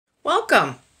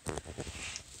Welcome.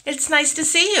 It's nice to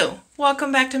see you.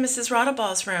 Welcome back to Mrs.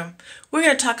 Rotteball's room. We're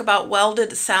going to talk about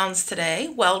welded sounds today,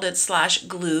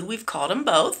 welded/glued, we've called them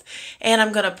both. And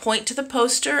I'm going to point to the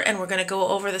poster and we're going to go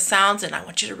over the sounds and I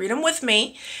want you to read them with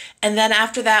me. And then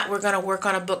after that, we're going to work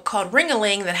on a book called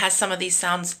Ring-a-Ling that has some of these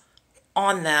sounds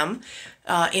on them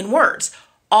in words.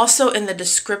 Also in the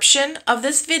description of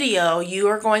this video, you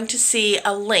are going to see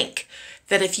a link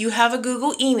that if you have a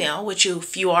Google email, which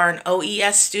if you are an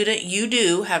OES student, you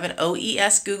do have an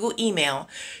OES Google email,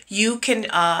 you can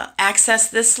access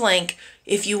this link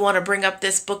if you want to bring up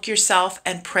this book yourself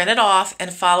and print it off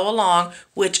and follow along,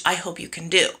 which I hope you can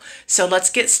do. So let's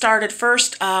get started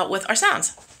first with our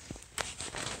sounds.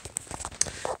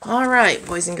 All right,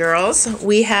 boys and girls,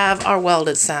 we have our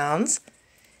welded sounds.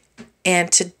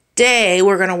 And today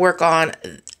we're going to work on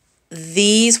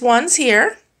these ones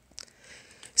here.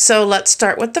 So let's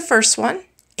start with the first one.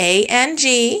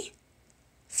 A-N-G,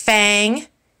 fang,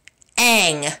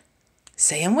 ang.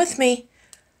 Say them with me.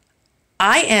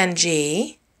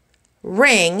 I-N-G,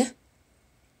 ring,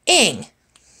 ing.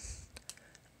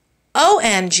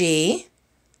 O-N-G,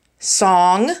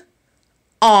 song,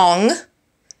 ong.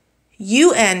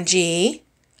 U-N-G,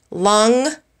 lung,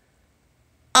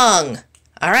 ung.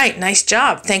 All right, nice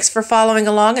job. Thanks for following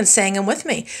along and saying them with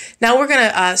me. Now we're going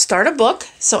to start a book.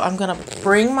 So I'm going to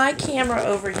bring my camera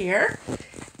over here.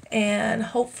 And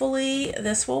hopefully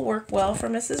this will work well for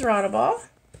Mrs. Rotteball.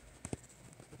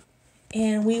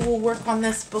 And we will work on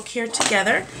this book here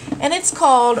together. And it's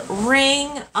called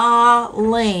Ring-a-Ling.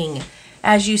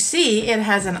 As you see, it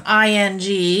has an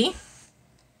I-N-G,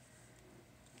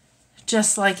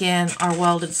 just like in our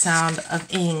welded sound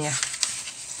of ing.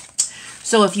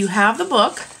 So if you have the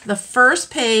book, the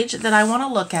first page that I want to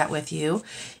look at with you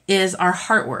is our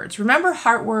heart words. Remember,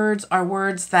 heart words are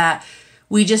words that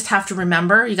we just have to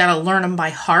remember. You got to learn them by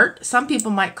heart. Some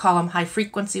people might call them high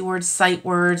frequency words, sight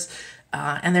words,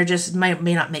 and they're just may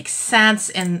not make sense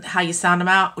in how you sound them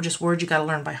out, or just words you got to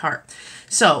learn by heart.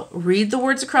 So read the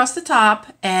words across the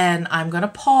top, and I'm going to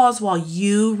pause while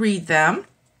you read them.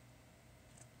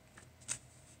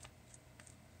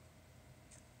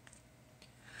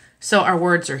 So our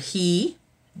words are he,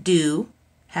 do,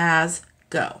 has,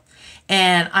 go.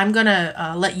 And I'm going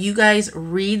to let you guys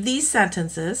read these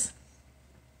sentences.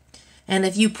 And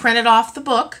if you printed off the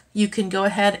book, you can go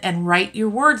ahead and write your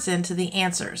words into the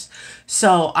answers.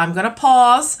 So I'm going to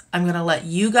pause. I'm going to let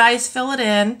you guys fill it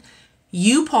in.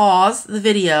 You pause the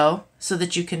video so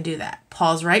that you can do that.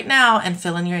 Pause right now and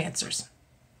fill in your answers.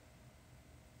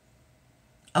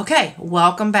 Okay,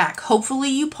 welcome back. Hopefully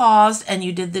you paused and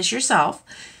you did this yourself.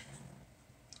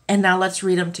 And now let's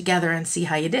read them together and see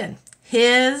how you did.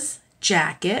 His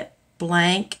jacket,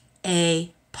 blank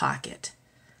a pocket.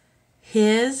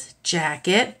 His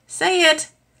jacket, say it,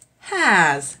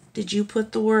 has. Did you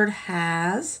put the word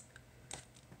has?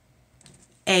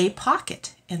 A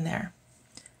pocket in there.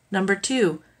 Number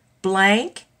 2,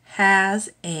 blank has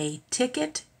a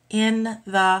ticket in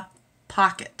the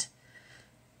pocket.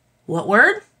 What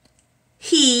word?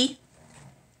 He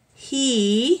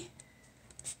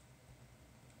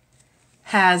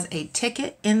has a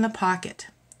ticket in the pocket.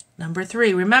 Number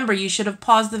 3, remember you should have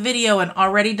paused the video and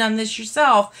already done this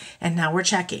yourself, and now we're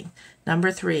checking.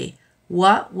 Number 3,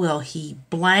 what will he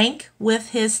blank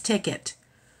with his ticket?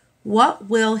 What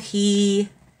will he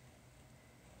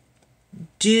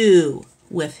do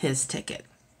with his ticket?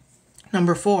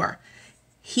 Number 4,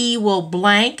 he will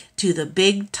blank to the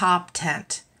big top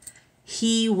tent.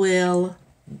 He will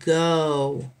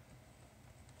go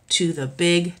to the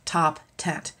big top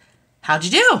tent. How'd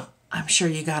you do? I'm sure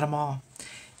you got them all.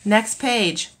 Next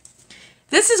page.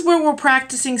 This is where we're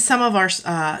practicing some of our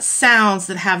sounds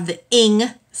that have the ing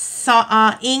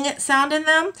sound in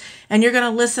them. And you're going to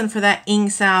listen for that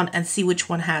ing sound and see which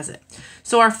one has it.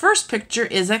 So our first picture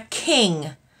is a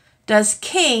king. Does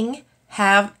king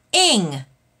have ing?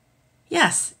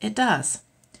 Yes, it does.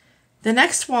 The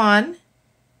next one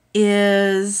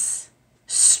is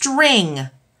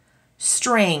string.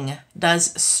 String.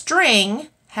 Does string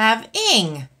have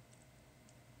ing?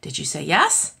 Did you say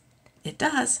yes? It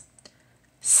does.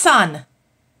 Sun.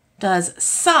 Does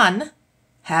sun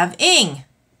have ing?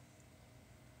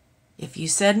 If you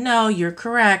said no, you're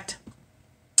correct.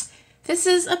 This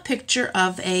is a picture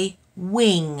of a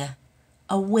wing.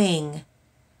 A wing.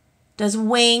 Does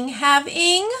wing have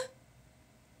ing?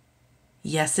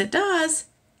 Yes, it does.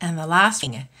 And the last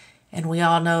ing. And we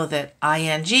all know that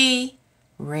ing,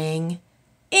 ring,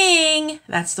 ing,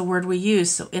 that's the word we use,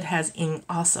 so it has ing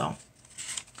also.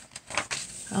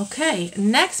 Okay,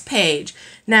 next page.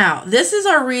 Now, this is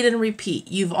our read and repeat.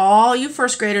 You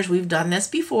first graders, we've done this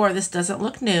before. This doesn't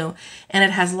look new, and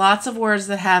it has lots of words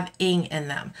that have ing in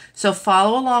them. So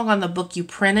follow along on the book you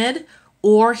printed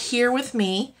or here with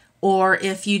me, or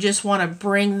if you just want to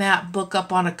bring that book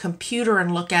up on a computer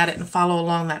and look at it and follow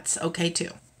along, that's okay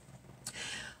too.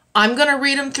 I'm going to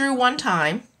read them through one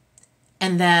time,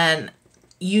 and then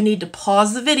you need to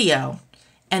pause the video,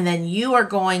 and then you are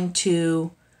going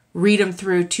to read them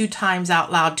through 2 times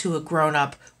out loud to a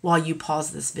grown-up while you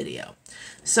pause this video.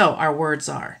 So our words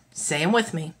are, say them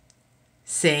with me,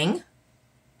 sing,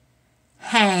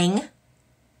 hang,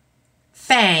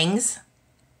 fangs,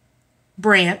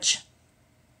 branch,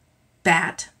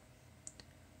 bat,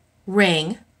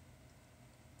 ring,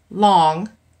 long,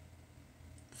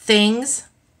 things,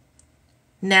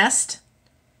 nest,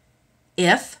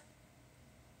 if,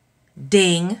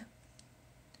 ding,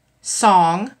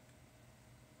 song,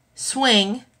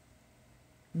 swing,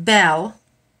 bell,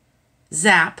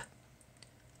 zap,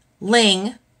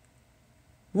 ling,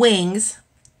 wings,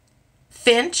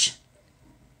 finch,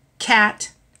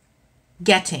 cat,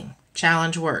 getting.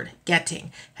 Challenge word,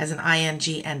 getting, has an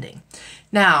ing ending.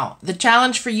 Now, the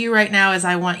challenge for you right now is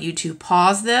I want you to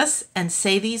pause this and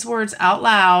say these words out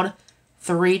loud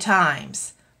 3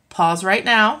 times. Pause right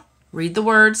now, read the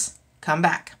words, come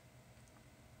back.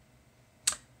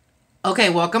 Okay,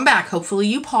 welcome back. Hopefully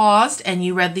you paused and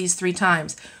you read these 3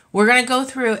 times. We're going to go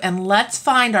through and let's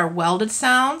find our welded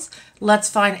sounds. Let's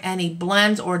find any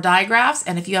blends or digraphs.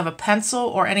 And if you have a pencil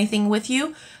or anything with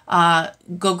you,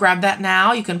 go grab that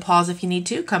now. You can pause if you need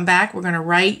to. Come back. We're going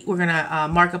to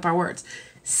mark up our words.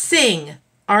 Sing,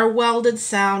 our welded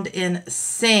sound in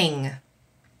sing.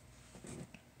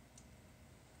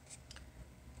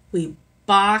 We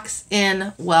box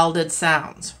in welded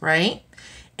sounds, right?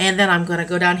 And then I'm going to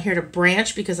go down here to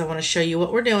branch because I want to show you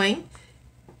what we're doing.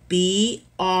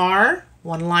 BR,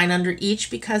 1 line under each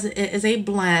because it is a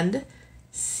blend.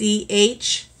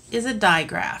 CH is a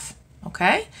digraph,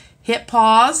 okay? Hit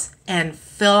pause and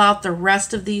fill out the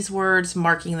rest of these words,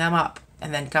 marking them up,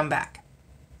 and then come back.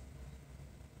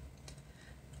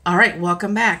 All right,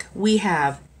 welcome back. We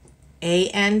have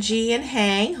ANG and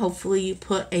hang. Hopefully you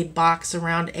put a box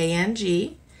around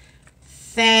ANG.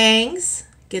 Fangs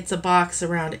gets a box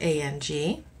around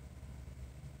ANG.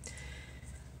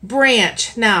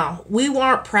 Branch. Now, we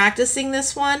weren't practicing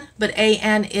this one, but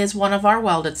AN is one of our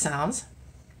welded sounds.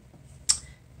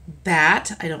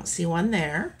 Bat, I don't see one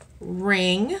there.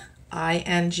 Ring,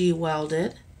 ING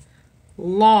welded.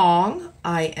 Long,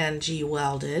 ING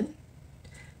welded.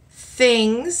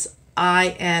 Things,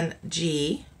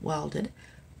 ING welded.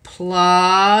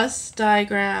 Plus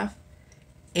digraph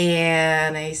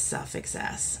and a suffix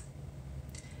S.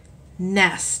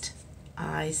 Nest,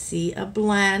 I see a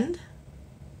blend.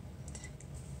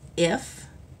 If,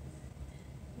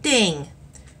 ding.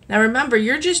 Now remember,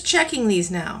 you're just checking these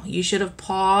now. You should have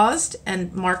paused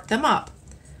and marked them up.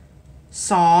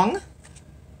 Song,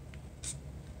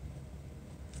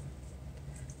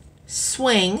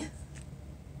 swing,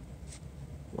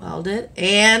 welded,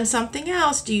 and something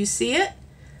else. Do you see it?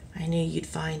 I knew you'd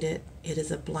find it. It is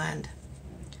a blend.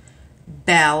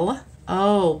 Bell,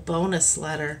 oh, bonus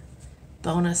letter.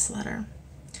 Bonus letter.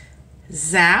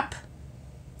 Zap,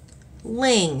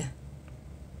 ling.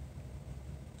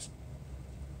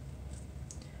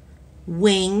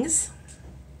 Wings,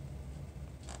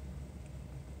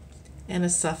 and a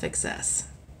suffix S.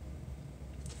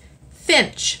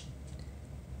 Finch,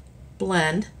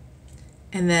 blend,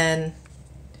 and then,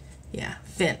 yeah,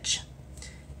 finch.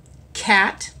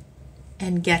 Cat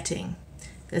and getting.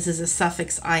 This is a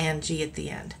suffix ing at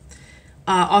the end.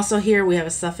 Also here we have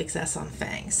a suffix S on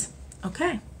fangs.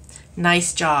 Okay,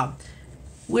 nice job.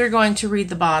 We're going to read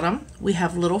the bottom. We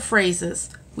have little phrases.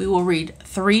 We will read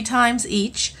 3 times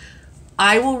each.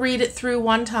 I will read it through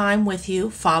 1 time with you,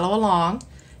 follow along,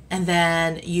 and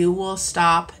then you will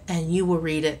stop and you will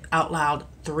read it out loud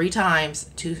 3 times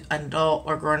to an adult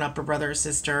or grown up or brother or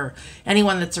sister,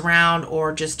 anyone that's around,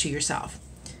 or just to yourself.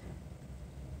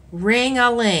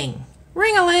 Ring-a-ling.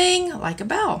 Ring-a-ling, like a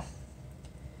bell.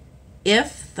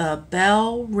 If the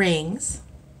bell rings,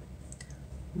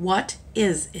 what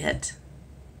is it?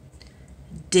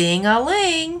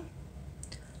 Ding-a-ling.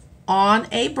 On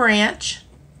a branch,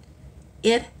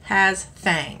 it has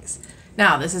fangs.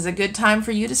 Now, this is a good time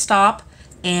for you to stop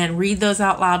and read those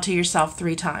out loud to yourself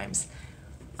 3 times.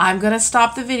 I'm going to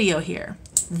stop the video here.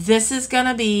 This is going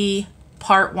to be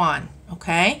part 1,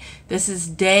 okay? This is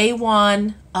day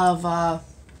 1 of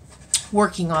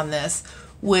working on this,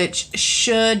 which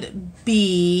should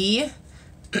be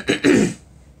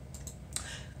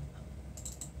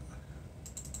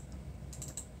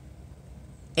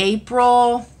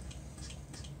April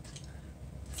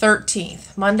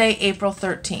 13th, Monday, April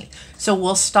 13th. So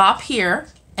we'll stop here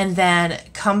and then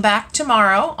come back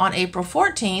tomorrow on April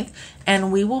 14th,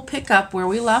 and we will pick up where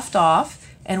we left off,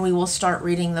 and we will start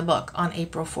reading the book on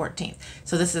April 14th.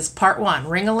 So this is part 1,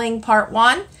 Ring-a-Ling part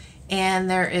 1,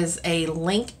 and there is a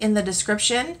link in the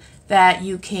description that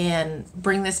you can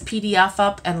bring this PDF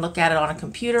up and look at it on a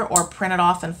computer or print it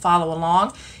off and follow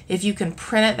along. If you can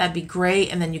print it, that'd be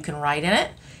great, and then you can write in it,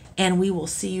 and we will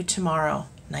see you tomorrow.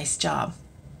 Nice job.